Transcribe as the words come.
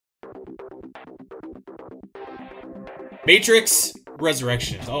Matrix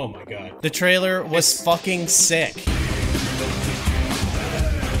Resurrections. Oh my god. The trailer was fucking sick.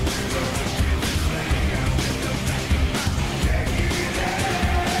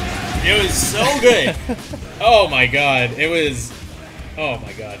 It was so good. Oh my god. It was. Oh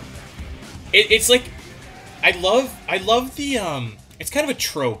my god. It's like, I love the It's kind of a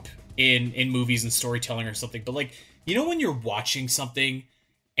trope in movies and storytelling or something, but like, you know when you're watching something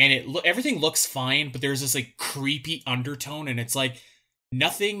and everything looks fine, but there's this like creepy undertone, and it's like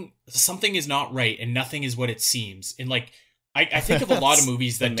something is not right, and nothing is what it seems. And like, I think of a lot of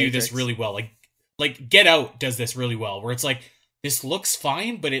movies that do this really well. Like Get Out does this really well, where it's like, this looks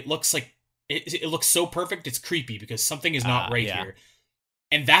fine, but it looks like it looks so perfect it's creepy because something is not right here.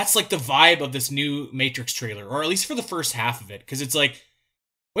 And that's like the vibe of this new Matrix trailer, or at least for the first half of it, because it's like,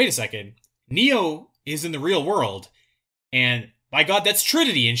 wait a second, Neo is in the real world, and my god, that's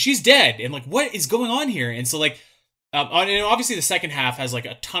Trinity, and she's dead, and like, what is going on here? And so like, and obviously the second half has like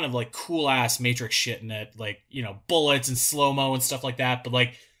a ton of like cool ass Matrix shit in it, like, you know, bullets and slow mo and stuff like that. But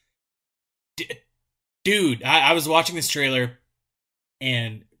like, dude, I was watching this trailer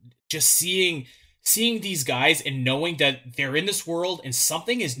and just seeing these guys and knowing that they're in this world and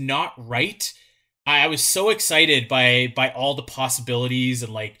something is not right. I was so excited by all the possibilities,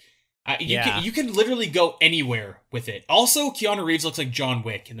 and like, you can literally go anywhere with it. Also, Keanu Reeves looks like John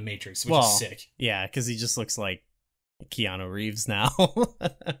Wick in The Matrix, which is sick. Yeah, because he just looks like Keanu Reeves now.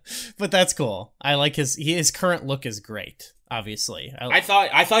 But that's cool. I like his current look is great. Obviously, I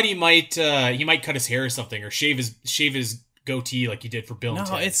thought he might cut his hair or something, or shave his goatee like he did for Bill and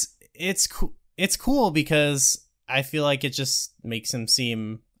Ted. No, it's cool. It's cool because I feel like it just makes him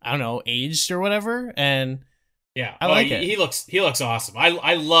seem, I don't know, aged or whatever. And yeah, I like it. He looks awesome.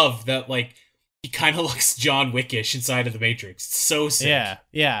 I love that, like, he kind of looks John Wickish inside of the Matrix. It's so sick.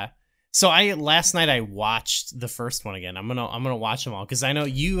 Yeah. So last night I watched the first one again. I'm gonna watch them all because I know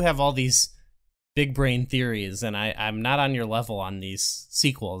you have all these big brain theories, and I'm not on your level on these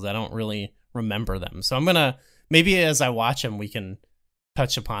sequels. I don't really remember them, so I'm gonna, maybe as I watch them we can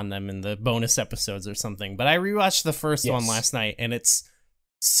touch upon them in the bonus episodes or something. But I rewatched the first one last night, and it's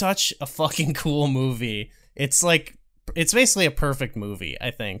such a fucking cool movie. It's like, it's basically a perfect movie,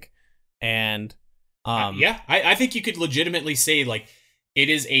 I think. And I think you could legitimately say, like, it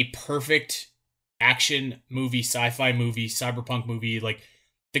is a perfect action movie, sci-fi movie, cyberpunk movie. Like,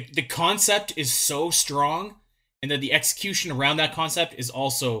 the concept is so strong, and then the execution around that concept is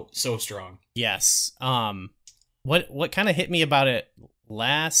also so strong. Yes. What kind of hit me about it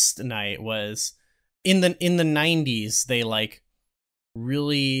last night was in the 90s they like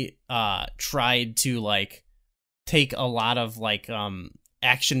really tried to like take a lot of like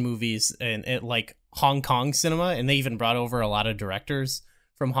action movies and it like Hong Kong cinema, and they even brought over a lot of directors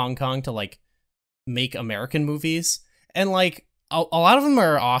from Hong Kong to like make American movies, and like a lot of them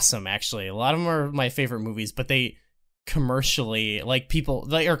are awesome. Actually, a lot of them are my favorite movies, but they commercially, like, people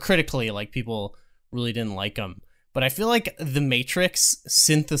like, or critically, like, people really didn't like them. But I feel like The Matrix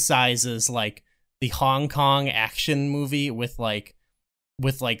synthesizes like the Hong Kong action movie with like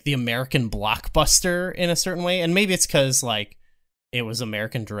the American blockbuster in a certain way. And maybe it's because like it was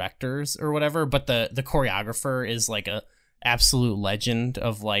American directors or whatever, but the choreographer is like a absolute legend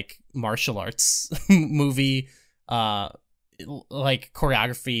of like martial arts movie like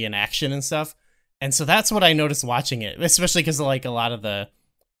choreography and action and stuff. And so that's what I noticed watching it, especially because like a lot of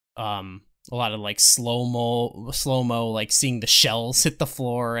like slow-mo, like seeing the shells hit the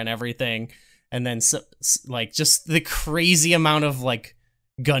floor and everything. And then like just the crazy amount of like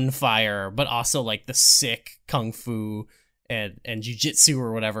gunfire, but also like the sick kung fu and jujitsu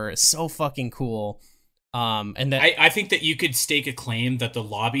or whatever is so fucking cool. And then I think that you could stake a claim that the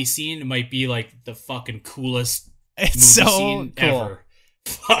lobby scene might be like the fucking coolest it's movie so scene cool. ever.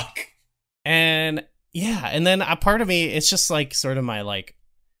 Fuck. And yeah, and then a part of me, it's just like sort of my like,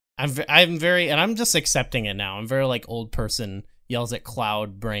 I'm very, and I'm just accepting it now. I'm very like old person yells at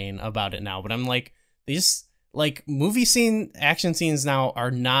cloud brain about it now, but I'm like, these like action scenes now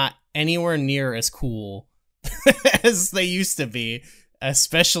are not anywhere near as cool as they used to be,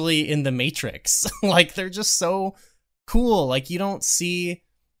 especially in The Matrix. Like, they're just so cool. Like, you don't see,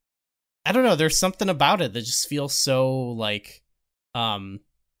 I don't know, there's something about it that just feels so like,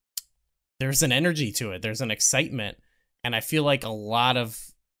 there's an energy to it. There's an excitement. And I feel like a lot of,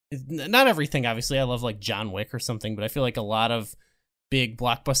 not everything, obviously, I love like John Wick or something, but I feel like a lot of big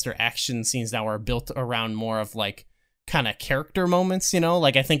blockbuster action scenes now are built around more of like kind of character moments, you know?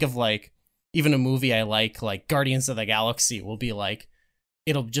 Like, I think of like even a movie I like Guardians of the Galaxy will be like,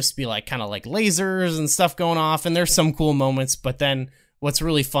 it'll just be like kind of like lasers and stuff going off, and there's some cool moments, but then what's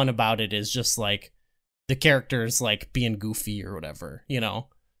really fun about it is just like the characters like being goofy or whatever, you know.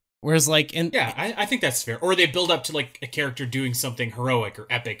 Whereas like in Yeah, I think that's fair. Or they build up to like a character doing something heroic or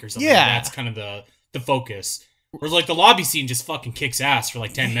epic or something. Yeah. That's kind of the focus. Whereas like the lobby scene just fucking kicks ass for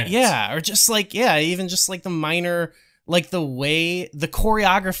like 10 minutes. Yeah, or just like even just like the minor, like the way the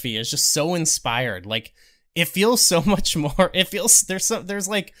choreography is just so inspired. Like it feels so much more. It feels there's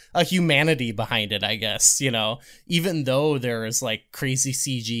like a humanity behind it, I guess, you know. Even though there is like crazy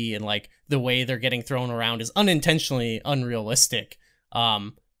CG and like the way they're getting thrown around is unintentionally unrealistic.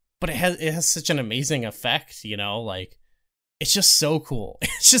 But it has such an amazing effect, you know. Like it's just so cool. It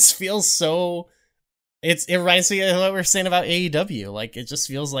just feels so. It reminds me of what we were saying about AEW. Like it just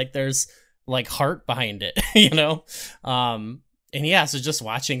feels like there's like heart behind it, you know? And yeah, so just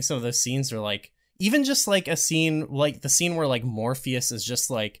watching some of those scenes are like, even just like a scene, like the scene where like Morpheus is just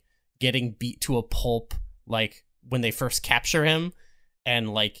like getting beat to a pulp, like when they first capture him,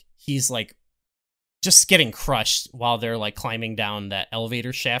 and like he's like just getting crushed while they're like climbing down that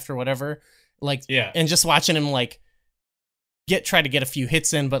elevator shaft or whatever. Like, yeah. And just watching him like try to get a few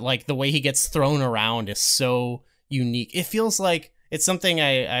hits in, but like the way he gets thrown around is so unique. It feels like it's something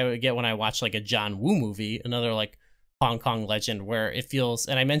I would get when I watch like a John Woo movie, another like Hong Kong legend, where it feels,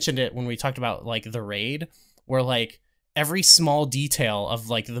 and I mentioned it when we talked about like The Raid, where like every small detail of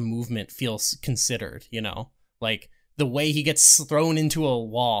like the movement feels considered, you know, like the way he gets thrown into a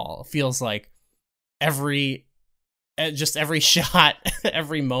wall feels like every shot,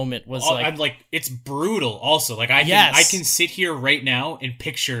 every moment was I'm like, it's brutal also. Like I can sit here right now and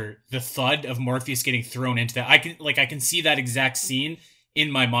picture the thud of Morpheus getting thrown into that. I can see that exact scene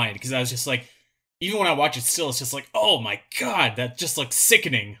in my mind, because I was just like, even when I watch it still, it's just like, oh my God, that just looks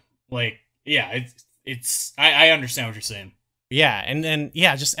sickening. Like, yeah, I understand what you're saying. Yeah. And then,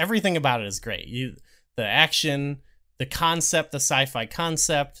 yeah, just everything about it is great. The action, the concept, the sci-fi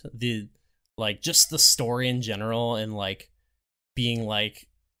concept, like just the story in general, and like being like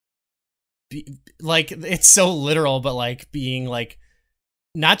it's so literal, but like being like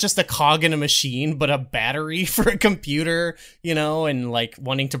not just a cog in a machine, but a battery for a computer, you know, and like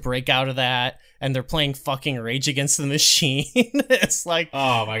wanting to break out of that, and they're playing fucking Rage Against the Machine. It's like,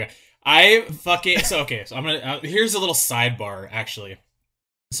 oh my God, so I'm gonna here's a little sidebar actually.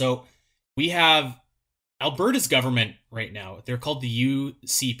 So we have Alberta's government right now. They're called the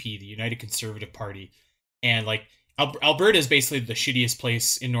UCP, the United Conservative Party. And like Alberta is basically the shittiest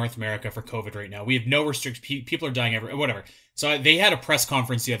place in North America for COVID right now. We have no restrictions. People are dying everywhere, whatever. So they had a press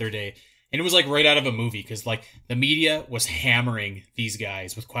conference the other day, and it was like right out of a movie, because like the media was hammering these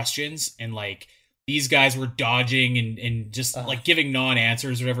guys with questions, and like these guys were dodging and just like giving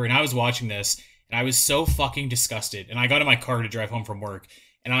non-answers or whatever. And I was watching this, and I was so fucking disgusted. And I got in my car to drive home from work,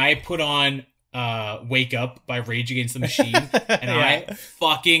 and I put on Wake Up by Rage Against the Machine, and yeah. I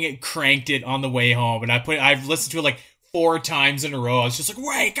fucking cranked it on the way home, and I've listened to it like 4 times in a row. I was just like,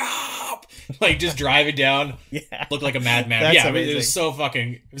 wake up, like just driving down. Yeah, looked like a madman. Yeah, amazing. It was so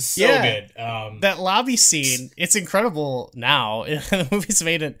good. That lobby scene, it's incredible now. The movie's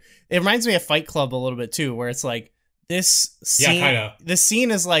made it reminds me of Fight Club a little bit too, where it's like this scene, yeah, kind of. This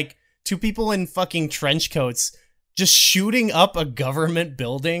scene is like 2 people in fucking trench coats just shooting up a government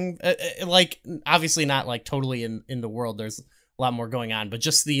building, like obviously not like totally in the world. There's a lot more going on, but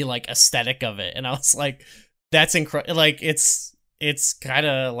just the like aesthetic of it. And I was like, that's incredible. Like it's kind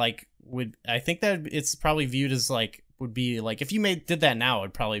of like, I think that it's probably viewed as like, would be like, if you did that now, it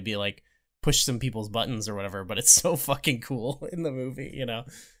would probably be like push some people's buttons or whatever, but it's so fucking cool in the movie, you know?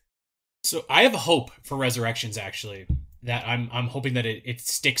 So I have a hope for Resurrections, actually, that I'm hoping that it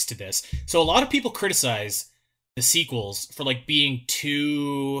sticks to this. So a lot of people criticize the sequels for like being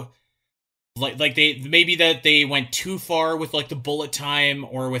too like they went too far with like the bullet time,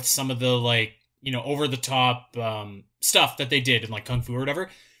 or with some of the like, you know, over the top stuff that they did in like Kung Fu or whatever.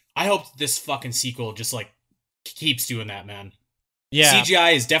 I hope this fucking sequel just like keeps doing that, man. Yeah,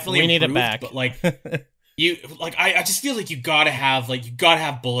 CGI is definitely improved, it back, but like you like I just feel like you gotta have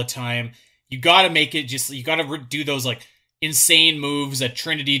bullet time. You gotta make it just, you gotta do those like insane moves that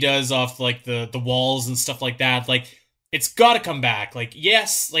Trinity does off like the walls and stuff like that. Like it's got to come back. Like,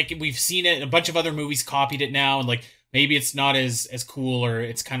 yes, like we've seen it, a bunch of other movies copied it now, and like maybe it's not as cool, or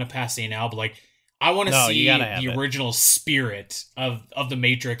it's kind of passé now, but like I want to see the original spirit of the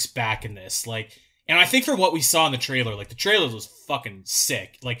Matrix back in this. Like, and I think for what we saw in the trailer, like the trailer was fucking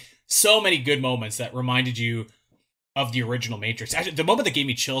sick. Like so many good moments that reminded you of the original Matrix. Actually, the moment that gave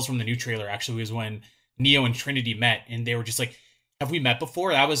me chills from the new trailer actually was when Neo and Trinity met, and they were just like, have we met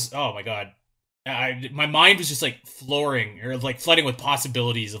before? That was, oh my God. My mind was just like flooding with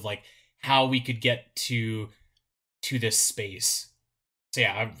possibilities of like how we could get to this space. So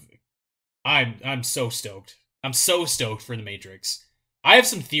yeah, I'm so stoked. I'm so stoked for the Matrix. I have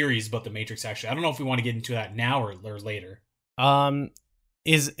some theories about the Matrix. Actually, I don't know if we want to get into that now or later. Um,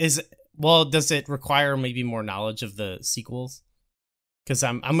 is well, does it require maybe more knowledge of the sequels? Because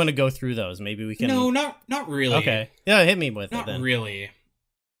I'm gonna go through those. Maybe we can. No, not really. Okay, yeah, hit me with it Not then. really.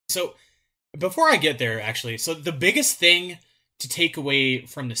 So before I get there, actually, so the biggest thing to take away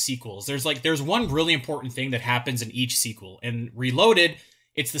from the sequels, there's one really important thing that happens in each sequel. And Reloaded,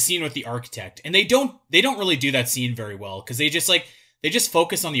 it's the scene with the architect, and they don't really do that scene very well because they just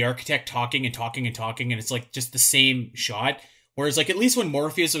focus on the architect talking and talking and talking, and it's like just the same shot. Whereas like at least when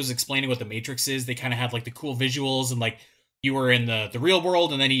Morpheus was explaining what the Matrix is, they kind of had like the cool visuals and like you were in the real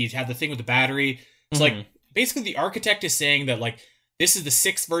world, and then you had the thing with the battery. So like basically the architect is saying that like this is the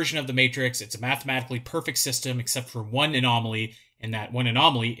sixth version of the Matrix. It's a mathematically perfect system except for one anomaly, and that one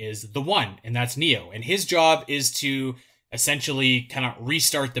anomaly is the one, and that's Neo. And his job is to essentially kind of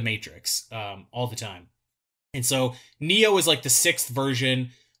restart the Matrix all the time. And so Neo is like the sixth version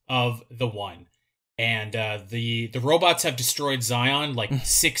of the one. And the robots have destroyed Zion like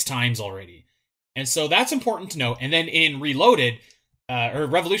 6 times already. And so that's important to know. And then in Reloaded, or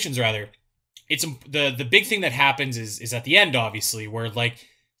Revolutions rather, it's the big thing that happens is at the end, obviously, where like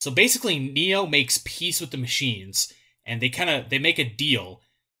so basically Neo makes peace with the machines, and they make a deal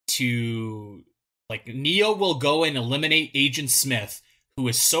to like Neo will go and eliminate Agent Smith, who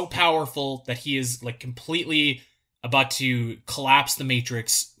is so powerful that he is like completely about to collapse the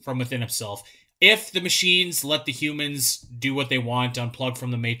Matrix from within himself. If the machines let the humans do what they want, unplug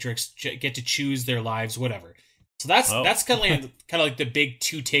from the Matrix, get to choose their lives, whatever. So that's kind of like the big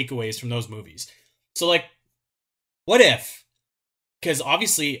two takeaways from those movies. So like, what if? Because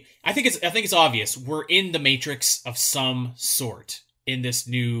obviously, I think it's obvious we're in the Matrix of some sort in this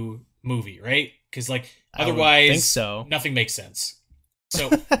new movie, right? Because like otherwise, think so. Nothing makes sense.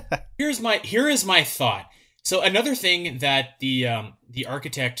 So here is my thought. So another thing that the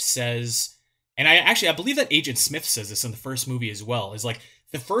architect says, and I believe that Agent Smith says this in the first movie as well, is like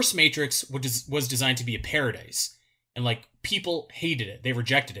the first Matrix was designed to be a paradise, and like people hated it, they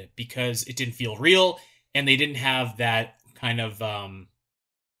rejected it because it didn't feel real, and they didn't have that kind of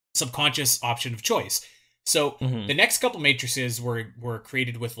subconscious option of choice. So the next couple Matrices were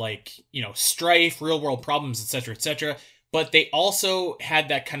created with like strife, real world problems, etc., etc. But they also had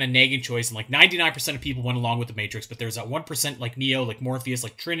that kind of nagging choice, and like 99% of people went along with the Matrix, but there's that 1% like Neo, like Morpheus,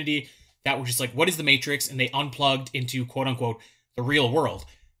 like Trinity, that were just like, what is the Matrix? And they unplugged into quote unquote the real world.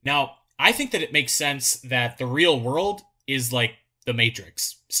 Now, I think that it makes sense that the real world is like the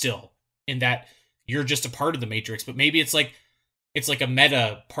Matrix still, in that you're just a part of the Matrix, but maybe it's like a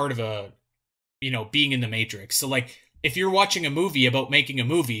meta part of a being in the Matrix. So like if you're watching a movie about making a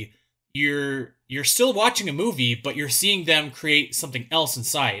movie, you're still watching a movie, but you're seeing them create something else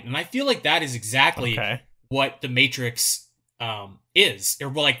inside. And I feel like that is exactly what the Matrix is, or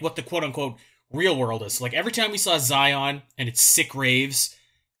like what the quote unquote real world is. So like every time we saw Zion and its sick raves,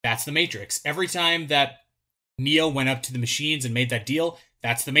 that's the Matrix. Every time that Neo went up to the machines and made that deal,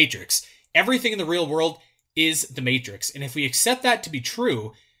 that's the Matrix. Everything in the real world is the Matrix. And if we accept that to be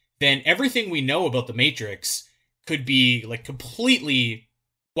true, then everything we know about the Matrix could be like completely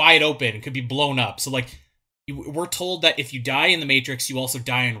wide open, could be blown up. So like we're told that if you die in the Matrix, you also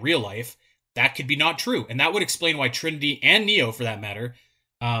die in real life. That could be not true. And that would explain why Trinity and Neo, for that matter,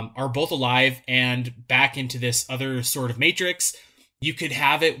 are both alive and back into this other sort of Matrix. You could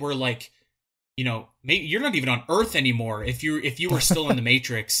have it where like, maybe you're not even on Earth anymore if you were still in the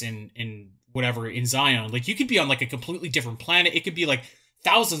Matrix in whatever, in Zion. Like you could be on like a completely different planet. It could be like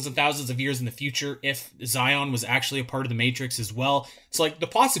thousands and thousands of years in the future if Zion was actually a part of the Matrix as well. So like the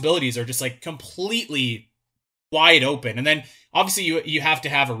possibilities are just like completely wide open. And then obviously you have to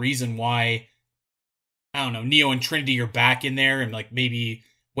have a reason why, I don't know, Neo and Trinity are back in there and like maybe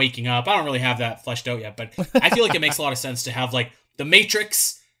waking up. I don't really have that fleshed out yet, but I feel like it makes a lot of sense to have like the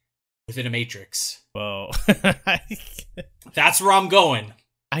Matrix within a Matrix. Whoa. That's where I'm going.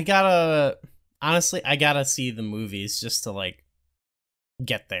 I gotta see the movies just to like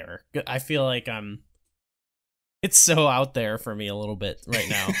get there. I feel like it's so out there for me a little bit right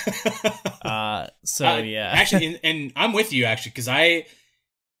now. Yeah. Actually, and I'm with you actually, because I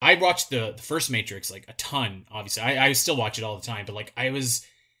watched the first Matrix like a ton, obviously. I still watch it all the time, but like I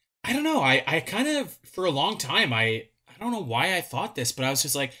don't know, I kind of, for a long time, I don't know why I thought this, but I was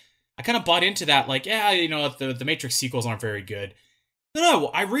just like, I kind of bought into that, like, yeah, the Matrix sequels aren't very good.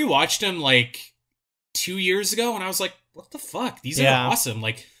 No, I rewatched them like 2 years ago, and I was like, what the fuck? These are awesome.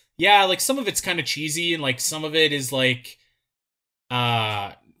 Like, yeah, like some of it's kind of cheesy, and like some of it is like,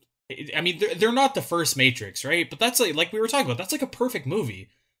 I mean, they're not the first Matrix, right? But that's like we were talking about, that's like a perfect movie.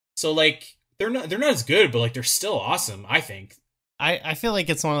 So like they're not as good, but like they're still awesome, I think. I feel like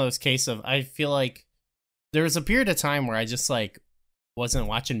it's one of those cases of, I feel like there was a period of time where I just like wasn't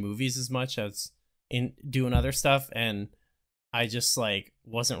watching movies as much as in doing other stuff, and I just like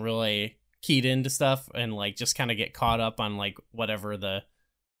wasn't really keyed into stuff, and like just kind of get caught up on like whatever the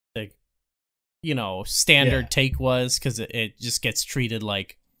standard take was, because it just gets treated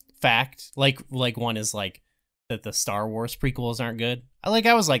like fact. Like one is like that the Star Wars prequels aren't good.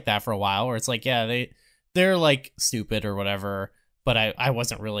 I was like that for a while, where it's like, yeah, they're like stupid or whatever, but I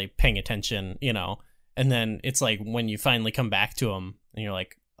wasn't really paying attention, and then it's like when you finally come back to them and you're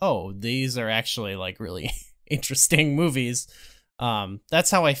like, oh, these are actually like really interesting movies.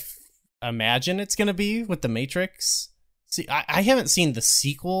 That's how I imagine it's gonna be with the Matrix. See, I haven't seen the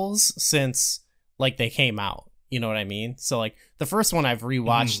sequels since like they came out, you know what I mean? So like the first one I've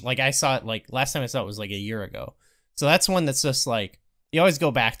rewatched, like I saw it, like last time I saw it was like a year ago. So that's one that's just like, you always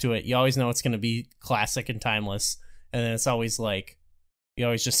go back to it, you always know it's going to be classic and timeless, and then it's always like, you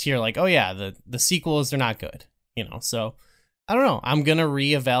always just hear like, oh yeah, the sequels, they're not good, so I don't know, I'm going to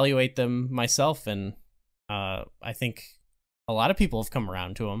reevaluate them myself, and I think a lot of people have come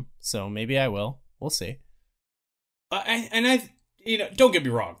around to them, so maybe I will. We'll see. Don't get me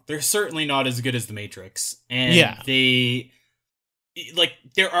wrong, they're certainly not as good as The Matrix, and they, like,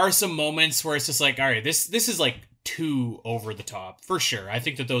 there are some moments where it's just like, all right, this is like too over the top, for sure. I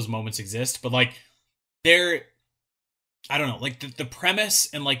think that those moments exist, but like they're, I don't know, like the premise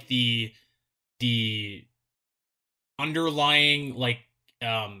and like the underlying, like,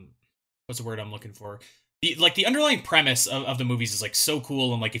 what's the word I'm looking for? The underlying premise of the movies is like so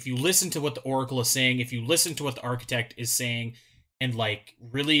cool, and like if you listen to what the Oracle is saying, if you listen to what the Architect is saying, and like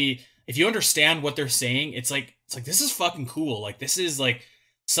really, if you understand what they're saying, it's like this is fucking cool. Like this is like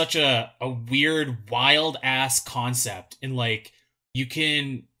such a weird, wild ass concept, and like you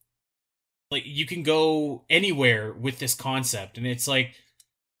can go anywhere with this concept, and it's like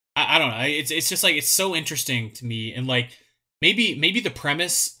I don't know, it's just like it's so interesting to me, and like maybe the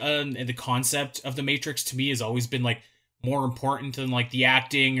premise and the concept of the Matrix to me has always been like more important than like the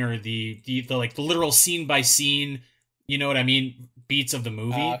acting or the like the literal scene by scene, you know what I mean, beats of the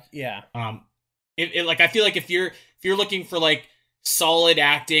movie. Yeah. It like, I feel like if you're looking for like solid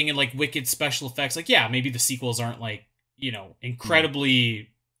acting and like wicked special effects, like yeah, maybe the sequels aren't like, incredibly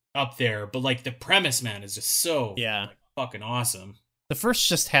up there, but like the premise, man, is just so like, fucking awesome. The first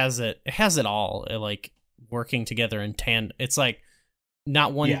just has it all, like working together in tandem. It's like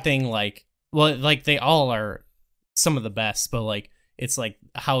not one thing, like, well, like they all are some of the best, but like it's like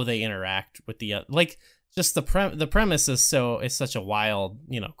how they interact with the like just the premise is such a wild,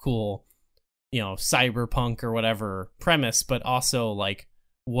 cool, cyberpunk or whatever premise, but also like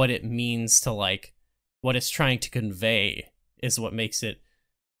what it means to like what it's trying to convey is what makes it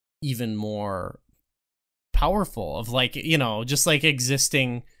even more powerful, of like, just like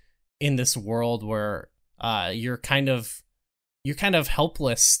existing in this world where you're kind of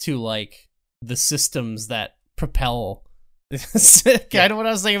helpless to like the systems that propel kind of what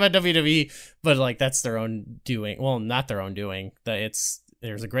I was saying about WWE, but like that's their own doing. Well, not their own doing. There's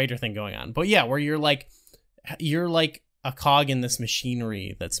a greater thing going on. But yeah, where you're like a cog in this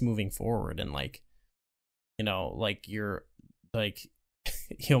machinery that's moving forward, and like, like you're like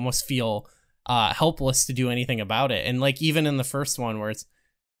you almost feel helpless to do anything about it. And like even in the first one where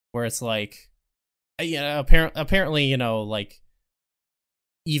it's like, apparently, like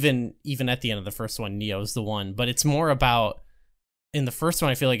even at the end of the first one, Neo's the one, but it's more about, in the first one,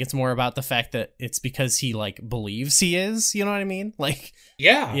 I feel like it's more about the fact that it's because he like believes he is, you know what I mean? Like,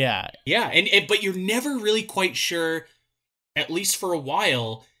 yeah. And but you're never really quite sure, at least for a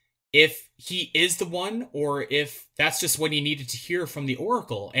while, if he is the one or if that's just what he needed to hear from the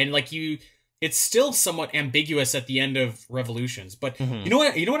Oracle. And like it's still somewhat ambiguous at the end of Revolutions, but you know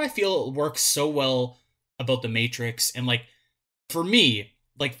what I feel works so well about the Matrix, and like for me,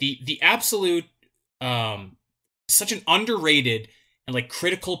 like the absolute such an underrated and like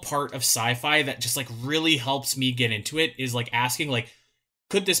critical part of sci-fi that just like really helps me get into it is like asking like,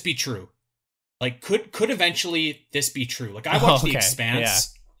 could this be true? Like could eventually this be true? Like I watched The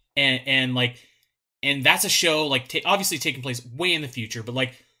Expanse, and that's a show like obviously taking place way in the future, but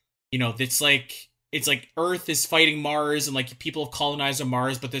like, it's like Earth is fighting Mars, and like people have colonized on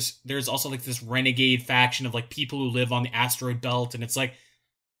Mars, but there's also like this renegade faction of like people who live on the asteroid belt, and it's like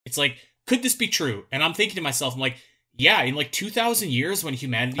could this be true? And I'm thinking to myself, I'm like, yeah, in like 2,000 years when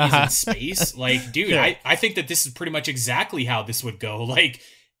humanity is in space, like, dude, sure. I think that this is pretty much exactly how this would go. Like,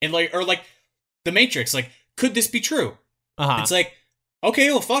 and like, or like the Matrix, like, could this be true? It's like, okay,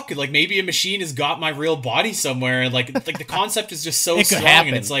 well, fuck, like maybe a machine has got my real body somewhere, and like the concept is just so It could strong, happen.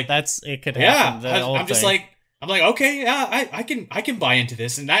 and it's like, It could yeah, happen. The whole I'm just thing. like, I'm like, okay, yeah, I can buy into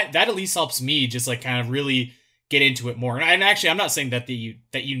this, and that at least helps me just like kind of really get into it more. And actually, I'm not saying that you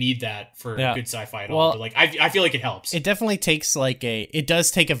need that for Yeah. good sci-fi at Well, all, but like I feel like it helps. It definitely takes like it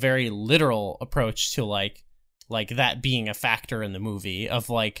does take a very literal approach to like that being a factor in the movie of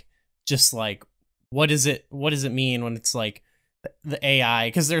like just like what does it mean when it's like the AI,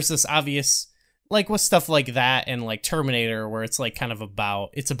 because there's this obvious like with stuff like that and like Terminator where it's like kind of about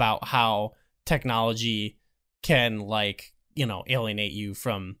how technology can like, you know, alienate you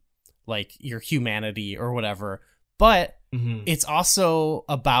from like your humanity or whatever. But Mhm. it's also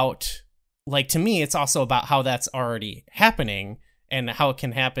about like, to me, it's also about how that's already happening and how it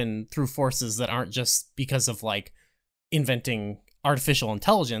can happen through forces that aren't just because of like inventing artificial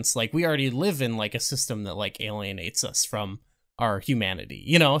intelligence. Like we already live in like a system that like alienates us from our humanity,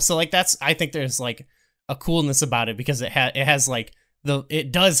 you know? So like that's, I think there's like a coolness about it because it has like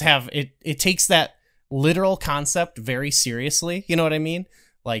it does have, it takes that literal concept very seriously. You know what I mean?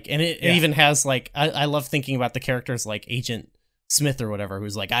 Like, and it even has like, I love thinking about the characters like Agent Smith or whatever,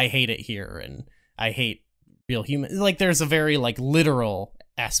 who's like, I hate it here and I hate real human. Like there's a very like literal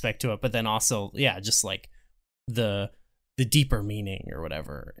aspect to it, but then also, yeah, just like the deeper meaning or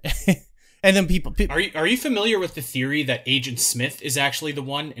whatever. And then people Are you familiar with the theory that Agent Smith is actually the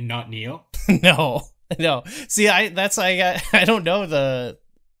one and not Neo? no. See, I don't know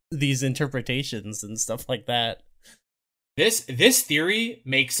these interpretations and stuff like that. This theory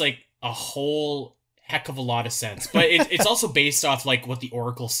makes like a whole heck of a lot of sense, but it's also based off like what the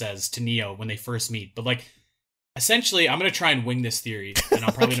Oracle says to Neo when they first meet. But like essentially, I'm gonna try and wing this theory, and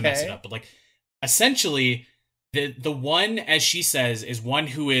I'm probably gonna mess it up. But like essentially, the one, as she says, is one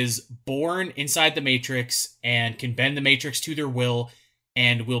who is born inside the Matrix and can bend the Matrix to their will,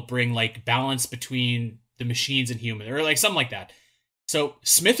 and will bring like balance between the machines and human, or like something like that. So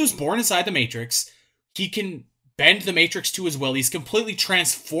Smith was born inside the Matrix. He can bend the Matrix to his will. He's completely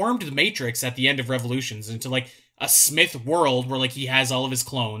transformed the Matrix at the end of Revolutions into like a Smith world where like he has all of his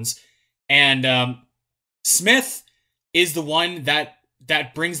clones, and Smith is the one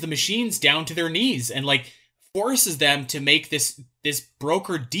that brings the machines down to their knees and like forces them to make this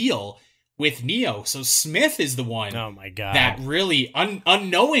broker deal with Neo. So Smith is the one, oh my god, that really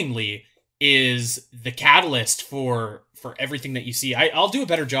unknowingly is the catalyst for everything that you see. I'll do a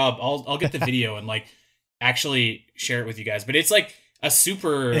better job. I'll get the video and like actually share it with you guys. But it's like a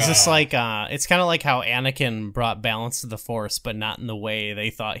super. Is this like it's kind of like how Anakin brought balance to the Force, but not in the way they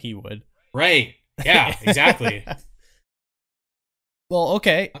thought he would. Right. Yeah. Exactly. Well,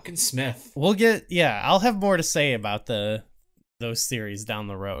 okay. Fucking Smith. I'll have more to say about those theories down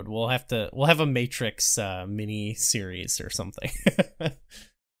the road. We'll have a Matrix mini series or something.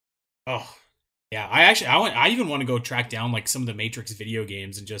 Oh, yeah. I even want to go track down like some of the Matrix video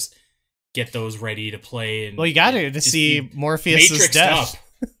games and just get those ready to play. And well, you got to see Morpheus's death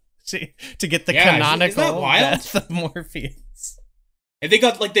to get the canonical death of Morpheus. And they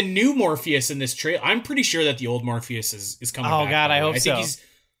got like the new Morpheus in this trailer. I'm pretty sure that the old Morpheus is coming back. Oh god, I hope so. I think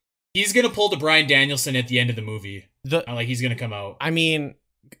he's gonna pull the Bryan Danielson at the end of the movie. Like he's gonna come out. I mean,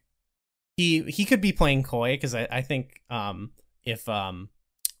 he could be playing coy because I think if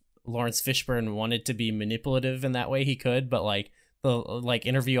Lawrence Fishburne wanted to be manipulative in that way, he could. But like the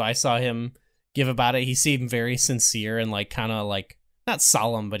interview I saw him give about it, he seemed very sincere and like kind of like not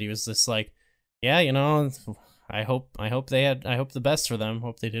solemn, but he was just like, yeah, you know. I hope the best for them.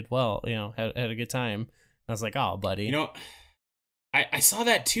 Hope they did well. You know, had a good time. I was like, oh, buddy. You know, I saw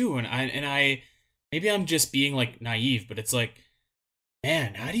that too, and I maybe I'm just being like naive, but it's like,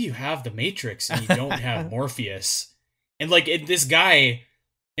 man, how do you have the Matrix and you don't have Morpheus? And like this guy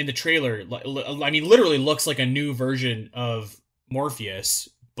in the trailer, I mean, literally looks like a new version of Morpheus,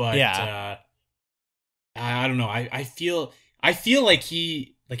 but yeah. I don't know. I feel like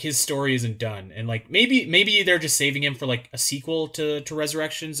his story isn't done, and like maybe they're just saving him for like a sequel to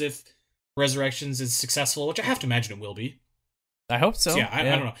Resurrections if Resurrections is successful, which I have to imagine it will be. I hope so. I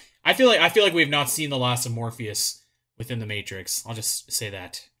don't know. I feel like we have not seen the last of Morpheus within the Matrix. I'll just say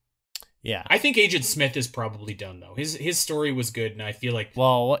that. Yeah, I think Agent Smith is probably done though. His story was good, and I feel like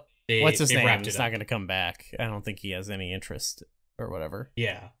what's his name? He's not going to come back. I don't think he has any interest or whatever.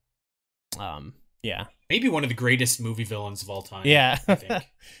 Yeah. Yeah. Maybe one of the greatest movie villains of all time. Yeah. I think.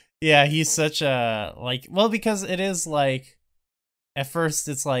 Yeah, he's such a because it is like at first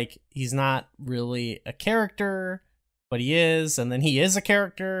it's like he's not really a character, but he is, and then he is a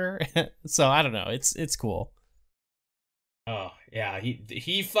character. So I don't know. It's cool. Oh, Yeah,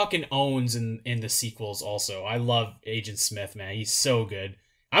 he fucking owns in the sequels also. I love Agent Smith, man. He's so good.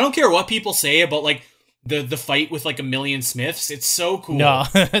 I don't care what people say about like the fight with like a million Smiths. It's so cool. No,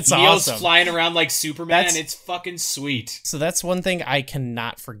 it's Neo's awesome. flying around like Superman. It's fucking sweet. So that's one thing I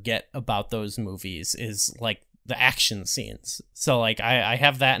cannot forget about those movies is like the action scenes. So like I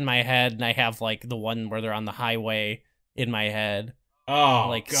have that in my head, and I have like the one where they're on the highway in my head. Oh,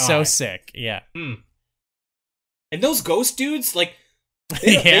 like God. so sick. Yeah. And those ghost dudes, like,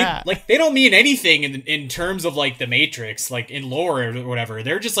 they don't mean anything in terms of like the Matrix, like in lore or whatever.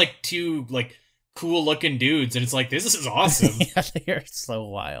 They're just like two like cool looking dudes, and it's like this is awesome. Yeah, they are so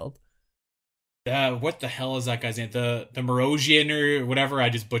wild. What the hell is that guy's name? The Merosian or whatever. I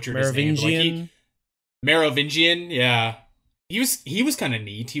just butchered his name. Merovingian. Merovingian, yeah. He was kind of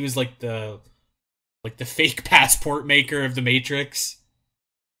neat. He was like the fake passport maker of the Matrix.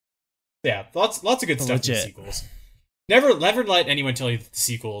 Yeah, lots of good stuff in the sequels. Never let anyone tell you that the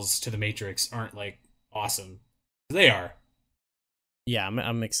sequels to the Matrix aren't like awesome. They are. Yeah,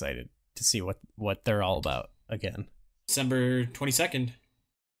 I'm excited to see what they're all about again. December 22nd.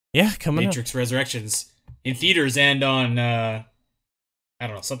 Yeah, coming Matrix Resurrections in theaters and on I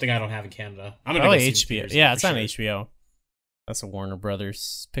don't know, something I don't have in Canada. I'm gonna go see HBO. Yeah, it's on HBO. That's a Warner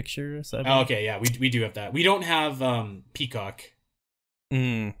Brothers picture. Okay, yeah, we do have that. We don't have Peacock.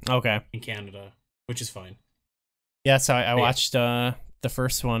 Okay. In Canada, which is fine. Yeah, so I watched the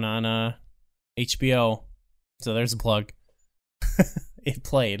first one on HBO. So there's a plug. It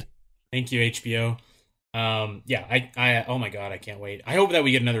played. Thank you, HBO. Yeah, I oh my god, I can't wait. I hope that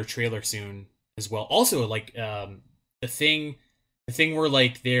we get another trailer soon as well. Also, like the thing where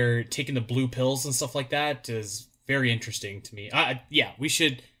like they're taking the blue pills and stuff like that is very interesting to me. Yeah, we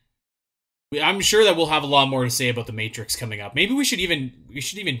should. I'm sure that we'll have a lot more to say about the Matrix coming up. Maybe we should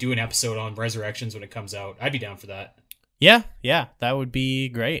even do an episode on Resurrections when it comes out. I'd be down for that. Yeah, that would be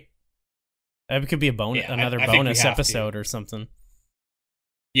great. That could be a bonus, another bonus episode or something.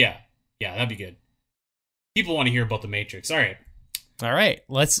 Yeah, that'd be good. People want to hear about the Matrix. All right.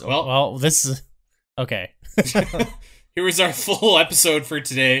 Let's. Well, this is okay. Here was our full episode for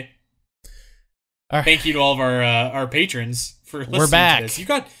today. All right. Thank you to all of our patrons for listening. We're back. To this.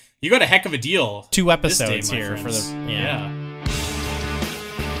 You got a heck of a deal. 2 episodes here for the. Yeah.